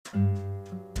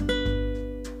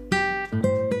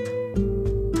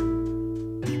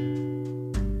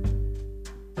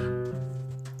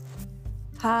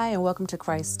Hi, and welcome to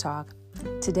Christ Talk.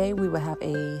 Today we will have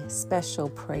a special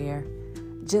prayer,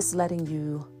 just letting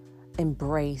you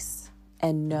embrace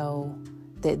and know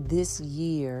that this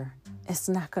year, it's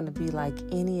not going to be like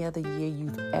any other year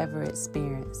you've ever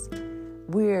experienced.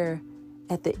 We're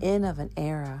at the end of an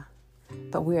era,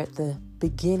 but we're at the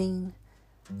beginning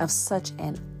of such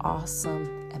an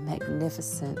awesome and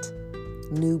magnificent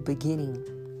new beginning.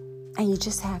 And you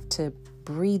just have to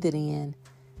breathe it in,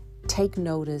 take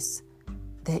notice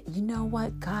that you know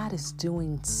what? God is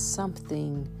doing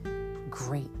something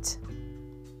great.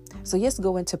 So let's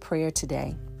go into prayer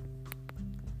today.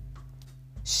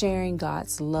 Sharing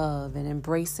God's love and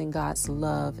embracing God's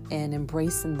love and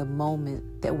embracing the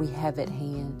moment that we have at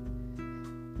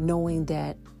hand. Knowing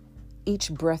that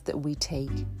each breath that we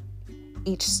take,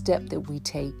 each step that we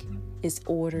take is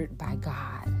ordered by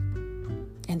God.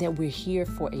 And that we're here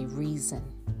for a reason.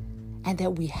 And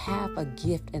that we have a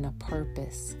gift and a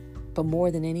purpose. But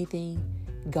more than anything,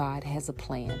 God has a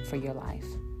plan for your life.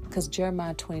 Because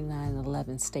Jeremiah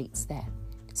 29:11 states that.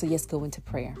 So let's go into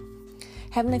prayer.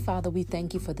 Heavenly Father, we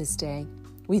thank you for this day.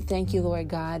 We thank you, Lord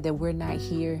God, that we're not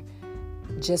here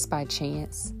just by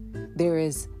chance. There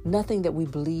is nothing that we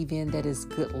believe in that is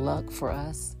good luck for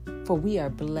us. For we are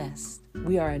blessed.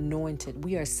 We are anointed.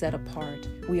 We are set apart.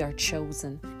 We are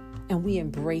chosen. And we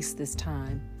embrace this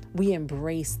time. We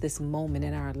embrace this moment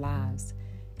in our lives.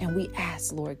 And we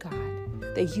ask, Lord God,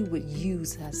 that you would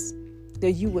use us,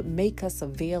 that you would make us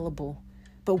available.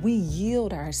 But we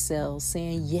yield ourselves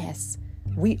saying, yes,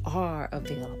 we are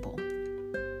available.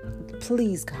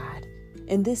 Please, God,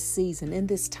 in this season, in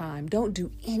this time, don't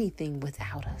do anything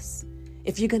without us.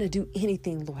 If you're going to do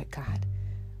anything, Lord God,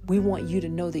 we want you to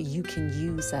know that you can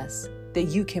use us, that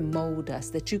you can mold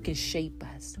us, that you can shape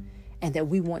us, and that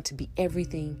we want to be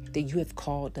everything that you have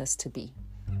called us to be.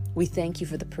 We thank you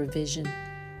for the provision.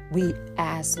 We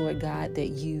ask, Lord God, that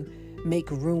you make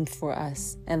room for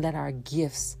us and let our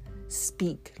gifts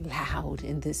speak loud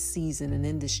in this season and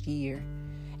in this year.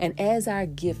 And as our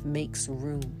gift makes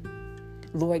room,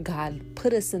 Lord God,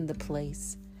 put us in the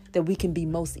place that we can be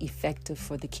most effective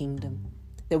for the kingdom,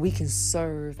 that we can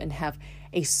serve and have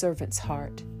a servant's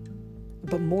heart.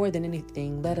 But more than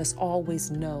anything, let us always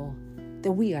know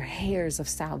that we are heirs of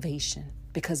salvation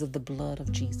because of the blood of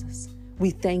Jesus. We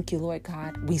thank you, Lord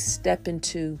God. We step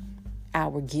into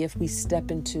our gift. We step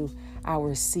into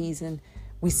our season.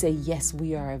 We say, yes,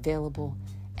 we are available,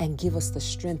 and give us the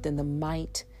strength and the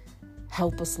might.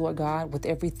 Help us, Lord God, with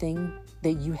everything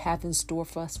that you have in store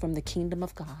for us from the kingdom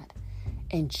of God.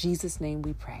 In Jesus' name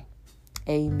we pray.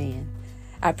 Amen.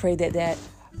 I pray that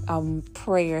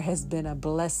prayer has been a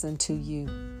blessing to you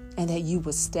and that you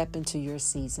will step into your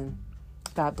season.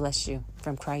 God bless you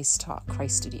from Christ Talk,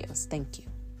 Christ Studios. Thank you.